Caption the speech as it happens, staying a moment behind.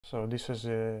So this is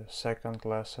the second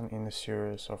lesson in a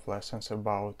series of lessons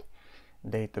about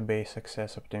database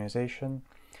access optimization.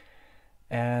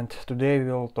 And today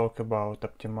we'll talk about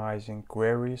optimizing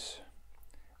queries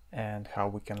and how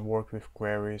we can work with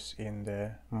queries in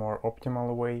the more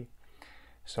optimal way.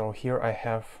 So here I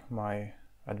have my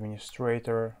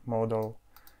administrator model.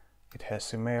 It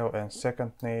has email and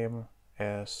second name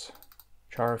as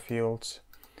char fields.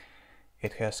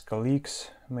 It has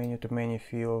colleagues many-to-many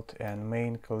field and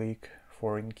main colleague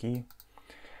foreign key.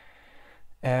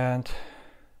 And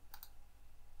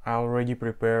I already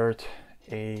prepared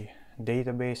a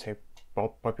database. I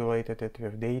populated it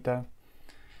with data.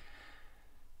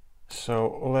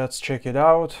 So let's check it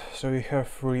out. So we have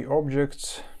three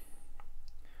objects.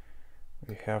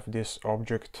 We have this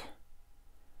object.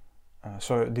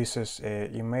 So this is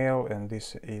a email and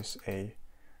this is a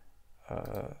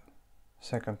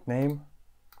second name.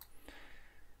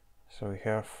 So we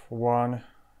have one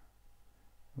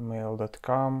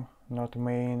mail.com not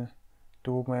main,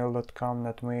 two mail.com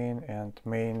not main, and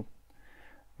main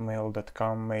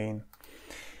mail.com main.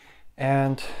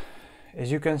 And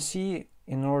as you can see,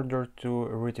 in order to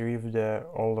retrieve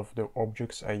all of the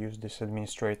objects, I use this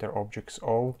administrator objects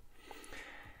all.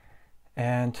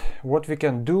 And what we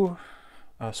can do,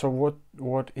 so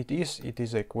what it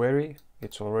is a query.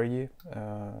 It's already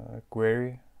a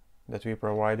query that we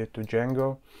provided to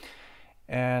Django.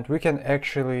 And we can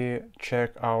actually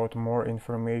check out more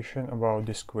information about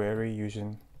this query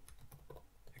using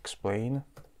explain.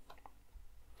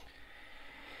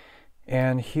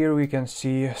 And here we can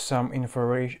see some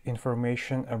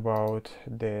information about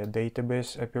the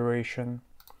database operation,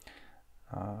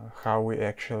 how we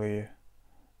actually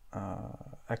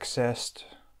accessed,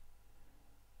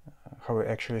 how we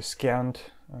actually scanned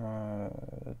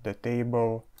the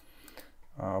table,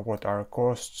 what are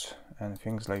costs and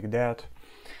things like that.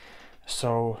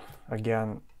 So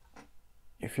again,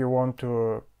 if you want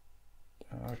to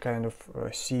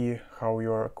see how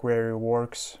your query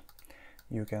works,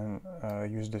 you can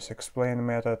use this explain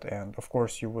method, and of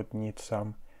course you would need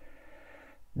some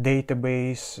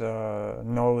database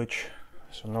knowledge,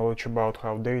 so knowledge about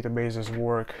how databases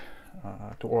work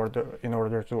in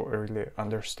order to really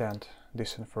understand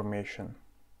this information.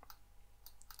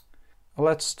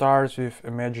 Let's start with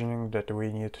imagining that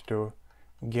we need to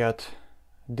get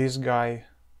this guy,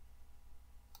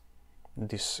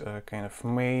 this kind of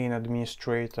main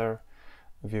administrator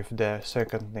with the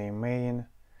second name main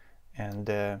and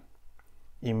the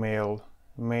email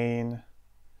main,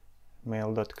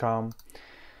 mail.com.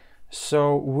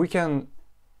 So we can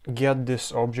get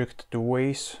this object two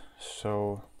ways.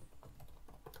 So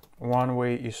one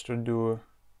way is to do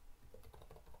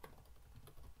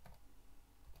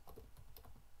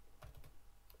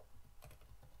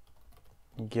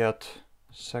get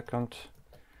second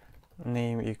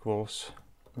name equals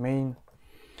main.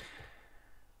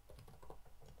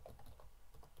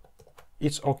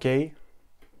 It's okay,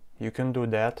 you can do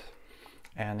that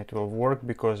and it will work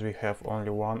because we have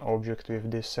only one object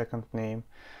with this second name,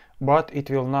 but it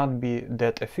will not be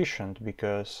that efficient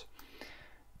because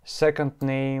second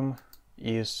name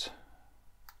field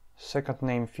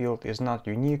is not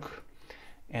unique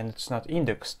and it's not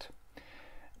indexed.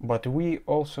 But we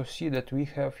also see that we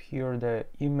have here the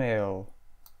email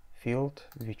field,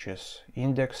 which is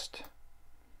indexed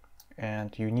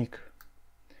and unique.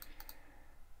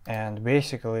 And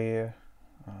basically,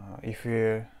 if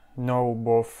we know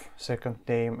both second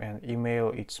name and email,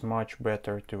 it's much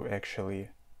better to actually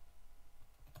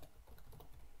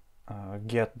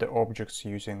get the objects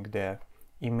using the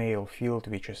email field,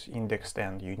 which is indexed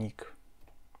and unique.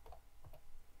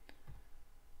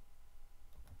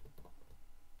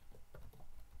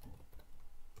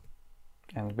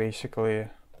 And basically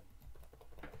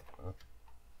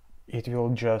it will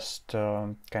just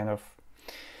kind of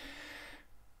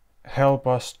help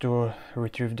us to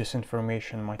retrieve this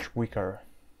information much quicker.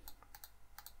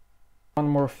 One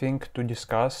more thing to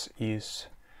discuss is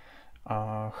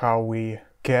how we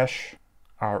cache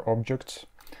our objects.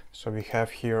 So we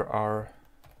have here our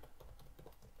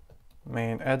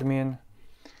main admin.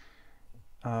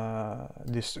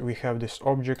 We have this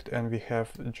object and we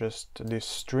have just this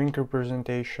string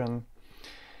representation,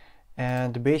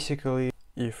 and basically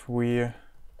if we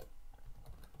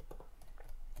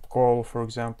call, for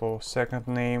example, second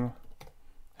name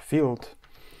field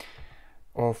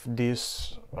of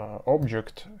this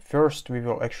object, first we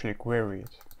will actually query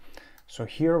it. So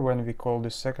here when we call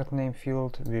the second name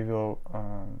field, we will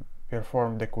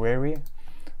perform the query,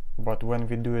 but when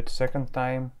we do it second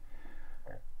time,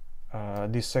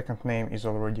 this second name is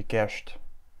already cached.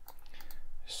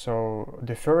 So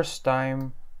the first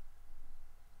time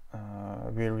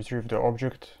we retrieve the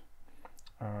object,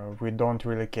 we don't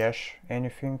really cache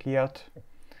anything yet,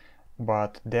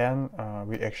 but then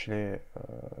we actually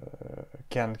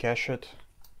can cache it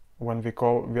when we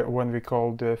call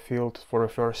the field for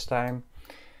the first time.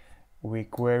 We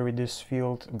query this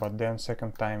field, but then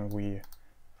second time we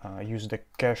use the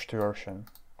cached version,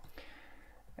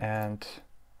 and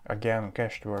again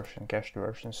cached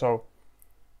version. So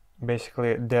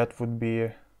basically that would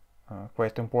be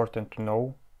quite important to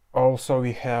know. Also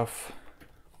we have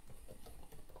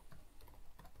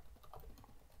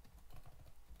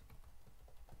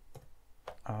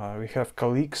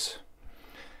colleagues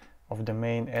of the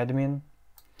main admin,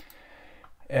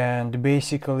 and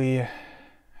basically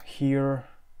here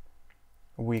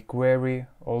we query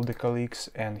all the colleagues,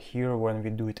 and here when we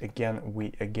do it again,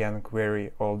 we again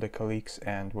query all the colleagues,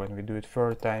 and when we do it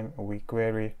third time, we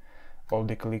query all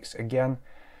the colleagues again.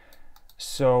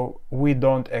 So we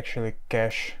don't actually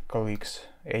cache colleagues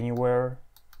anywhere,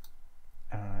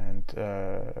 and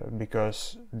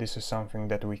because this is something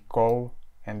that we call,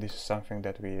 and this is something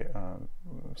that we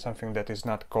something that is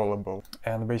not callable.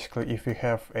 And basically if we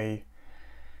have a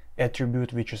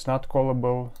attribute which is not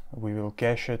callable, we will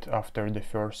cache it after the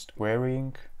first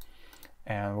querying,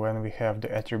 and when we have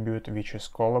the attribute which is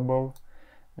callable,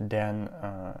 then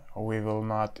we will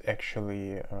not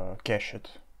actually cache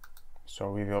it.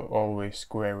 So we will always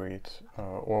query it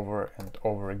over and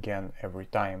over again every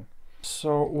time.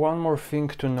 So one more thing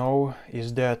to know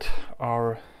is that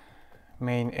our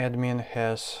main admin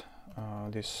has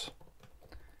this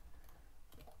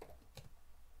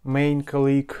main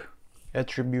colleague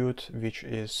attribute, which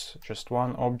is just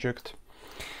one object,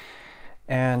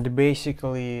 and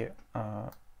basically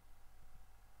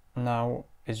now,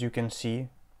 as you can see,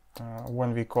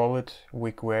 when we call it,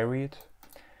 we query it,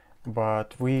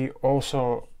 but we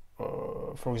also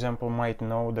for example might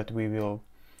know that we will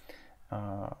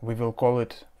call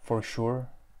it for sure,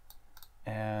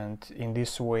 and in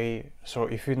this way, so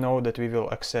if we know that we will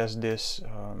access this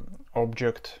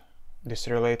object, this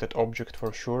related object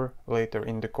for sure later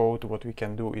in the code, what we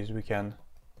can do is we can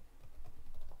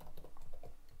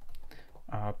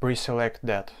pre-select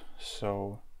that.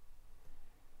 So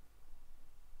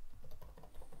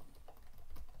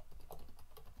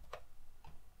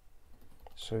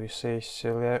we say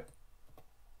select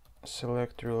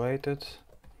related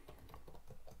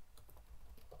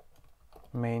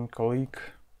main colleague,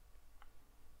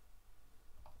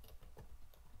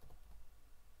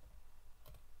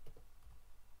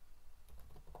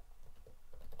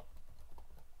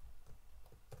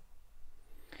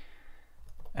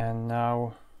 and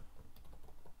now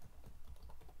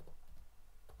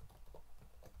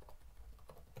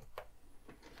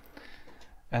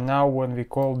when we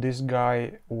call this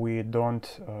guy, we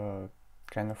don't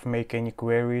kind of make any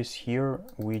queries here,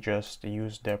 we just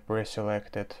use the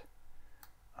pre-selected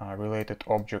related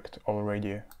object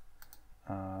already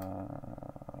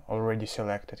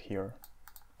selected here.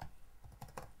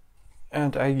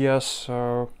 And I guess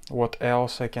what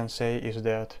else I can say is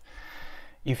that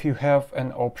if you have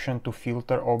an option to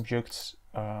filter objects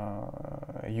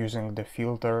using the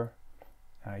filter,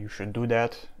 you should do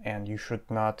that, and you should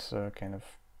not kind of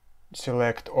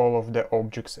select all of the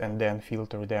objects and then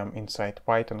filter them inside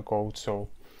Python code. So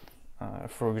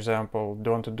for example,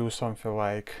 don't do something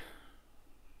like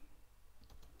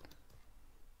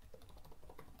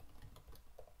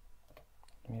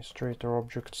administrator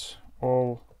objects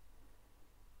all,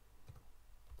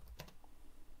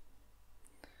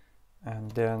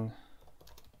 and then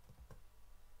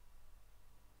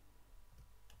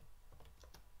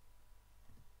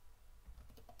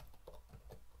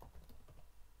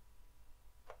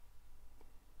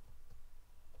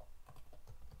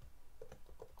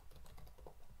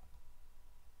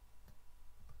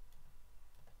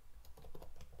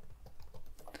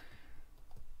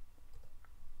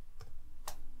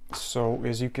so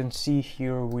as you can see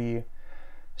here, we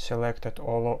selected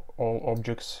all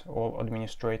objects, all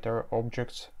administrator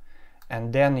objects,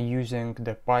 and then using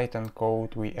the Python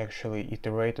code we actually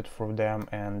iterated through them,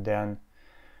 and then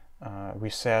we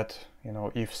said, you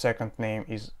know, if second name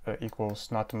is equals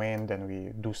not main, then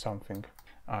we do something.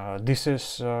 This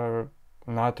is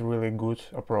not really good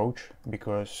approach,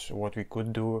 because what we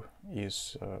could do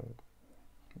is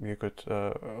we could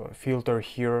filter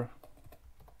here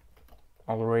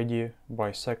already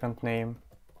by second name,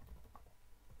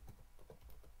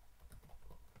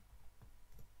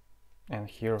 and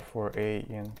here for A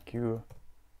in Q.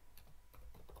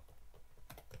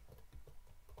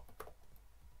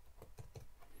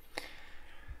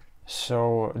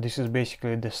 So this is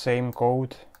basically the same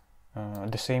code,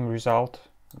 the same result,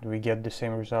 we get the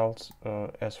same results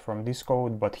as from this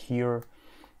code, but here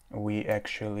we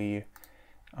actually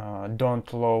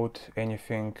don't load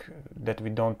anything that we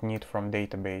don't need from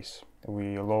database.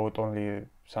 We load only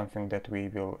something that we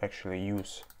will actually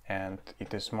use, and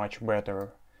it is much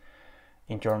better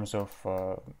in terms of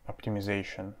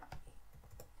optimization.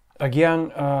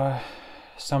 Again,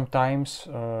 sometimes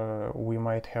we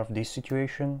might have this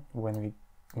situation when we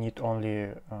need only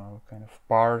kind of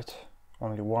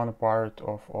only one part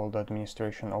of all the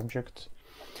administration objects,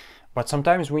 but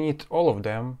sometimes we need all of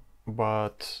them.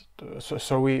 But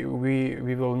so we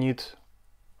will need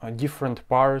different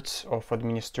parts of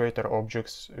administrator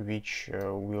objects, which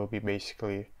will be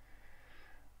basically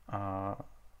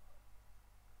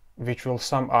which will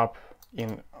sum up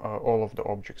in all of the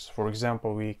objects. For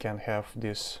example, we can have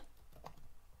this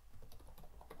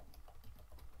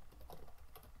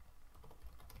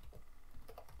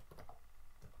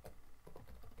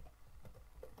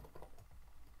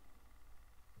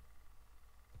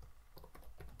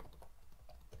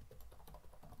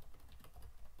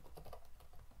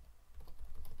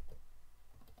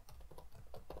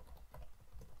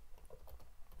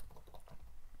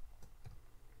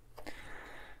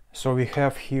so we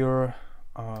have here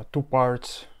two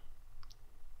parts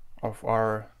of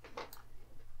our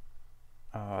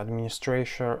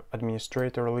administrator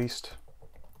list,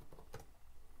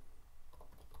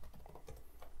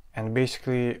 and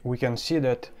basically we can see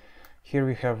that here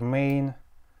we have main,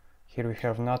 here we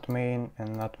have not main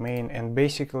and not main, and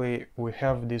basically we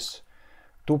have these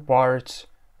two parts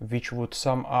which would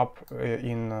sum up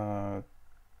in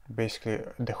basically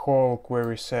the whole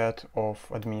query set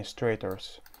of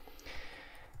administrators.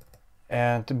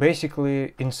 And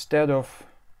basically instead of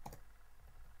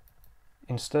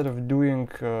doing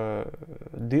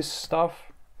this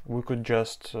stuff, we could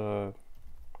just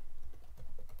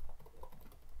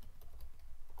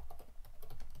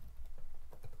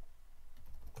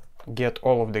get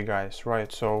all of the guys,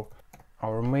 right? So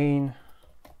our main,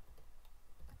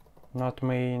 not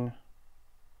main,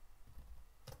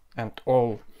 and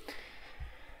all.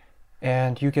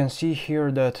 And you can see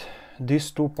here that these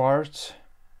two parts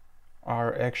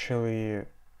are actually,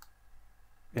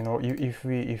 you know, if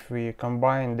we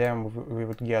combine them, we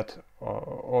would get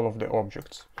all of the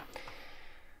objects.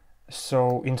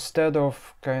 So instead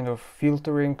of kind of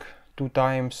filtering two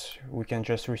times, we can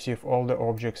just receive all the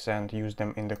objects and use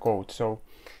them in the code. So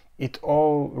it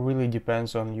all really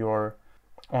depends on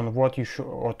what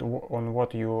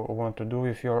you want to do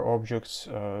with your objects.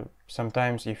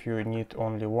 Sometimes if you need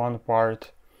only one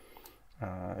part,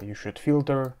 you should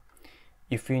filter.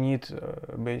 If you need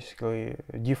basically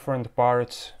different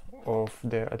parts of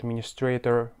the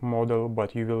administrator model,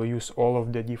 but you will use all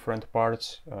of the different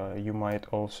parts, you might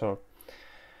also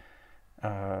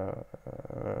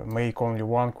make only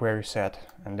one query set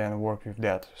and then work with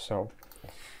that. So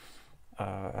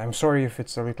I'm sorry if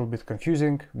it's a little bit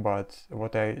confusing, but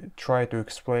what I try to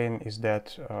explain is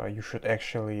that you should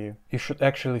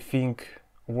actually think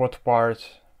what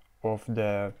part of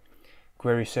the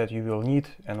query set you will need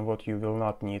and what you will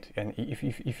not need. And if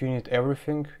you need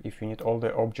everything, if you need all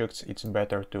the objects, it's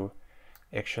better to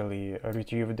actually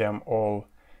retrieve them all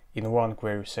in one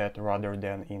query set rather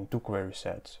than in two query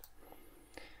sets.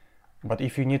 But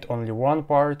if you need only one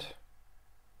part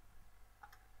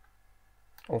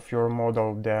of your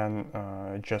model, then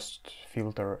just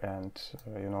filter and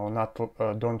you know,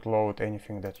 don't load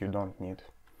anything that you don't need.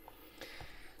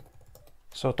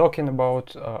 So talking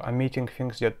about omitting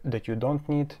things that you don't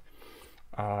need,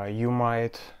 you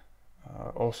might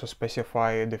also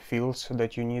specify the fields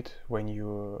that you need when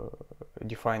you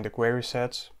define the query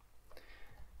sets.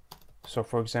 So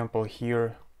for example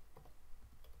here,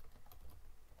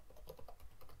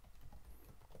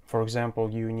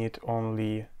 you need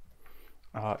only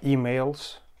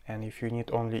emails, and if you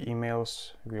need only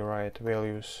emails, we write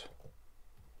values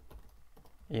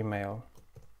email.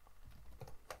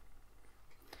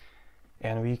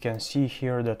 And we can see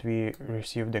here that we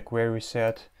receive the query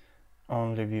set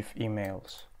only with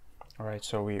emails. All right,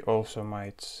 so we also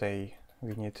might say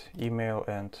we need email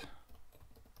and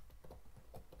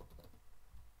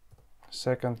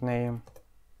second name,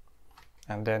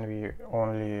 and then we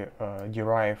only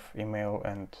derive email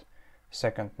and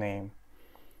second name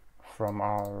from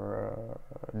our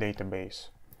database.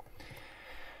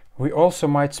 We also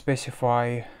might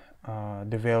specify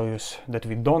the values that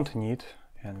we don't need,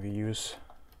 and we use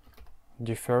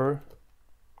defer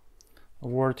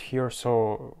word here.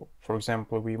 So for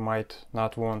example, we might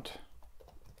not want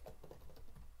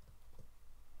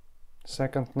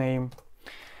second name,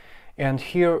 And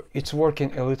here it's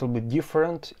working a little bit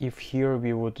different. If here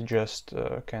we would just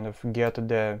kind of get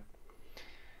the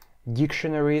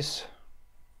dictionaries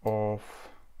of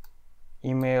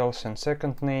emails and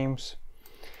second names,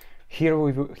 here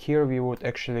we would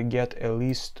actually get a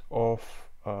list of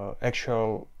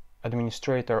actual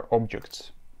administrator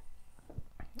objects.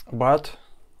 But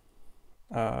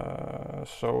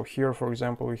so here, for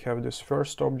example, we have this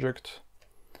first object,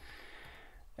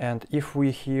 and if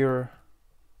we here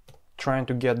trying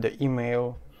to get the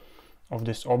email of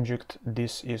this object,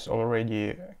 this is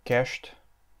already cached.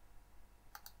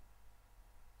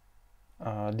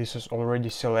 This is already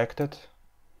selected,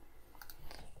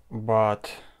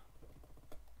 but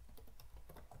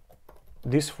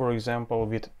this, for example,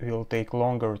 will take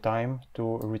longer time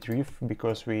to retrieve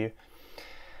because we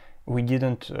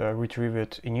didn't retrieve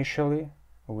it initially.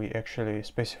 We actually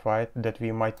specified that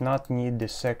we might not need the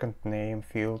second name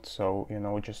field, so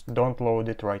just don't load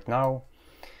it right now.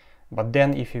 But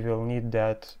then if you will need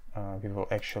that, we will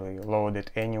actually load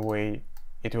it anyway.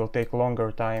 It will take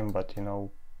longer time, but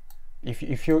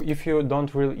if you're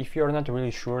not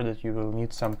really sure that you will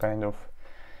need some kind of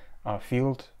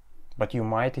field, but you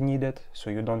might need it, so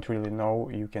you don't really know,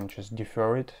 you can just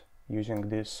defer it using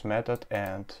this method,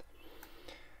 and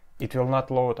it will not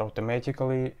load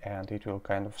automatically, and it will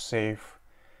kind of save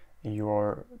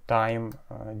your time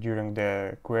during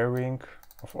the querying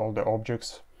of all the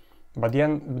objects. But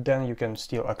then you can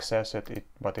still access it,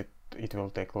 but it will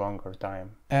take longer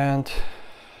time. And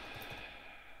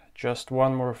just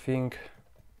one more thing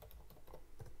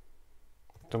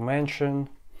to mention.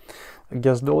 I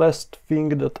guess the last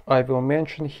thing that I will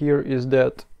mention here is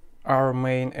that our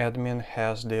main admin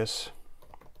has this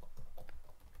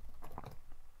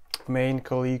main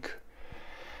colleague,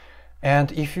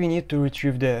 and if we need to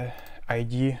retrieve the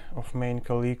ID of main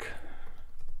colleague,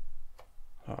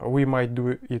 we might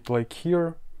do it like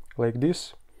here, like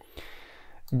this,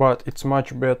 but it's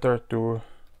much better to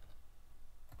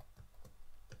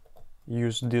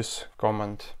use this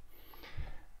command,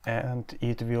 and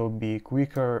it will be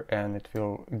quicker and it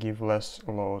will give less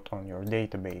load on your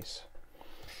database.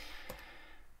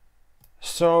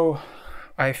 So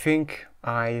I think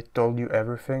I told you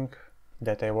everything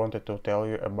that I wanted to tell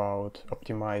you about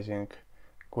optimizing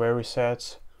query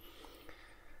sets.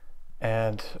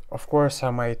 And of course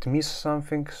I might miss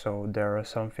something, so there are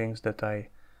some things that I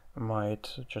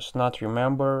might just not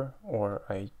remember, or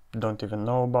I don't even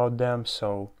know about them.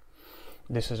 So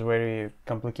this is a very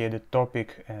complicated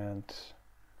topic,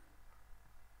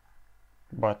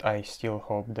 but I still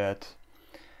hope that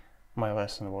my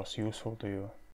lesson was useful to you.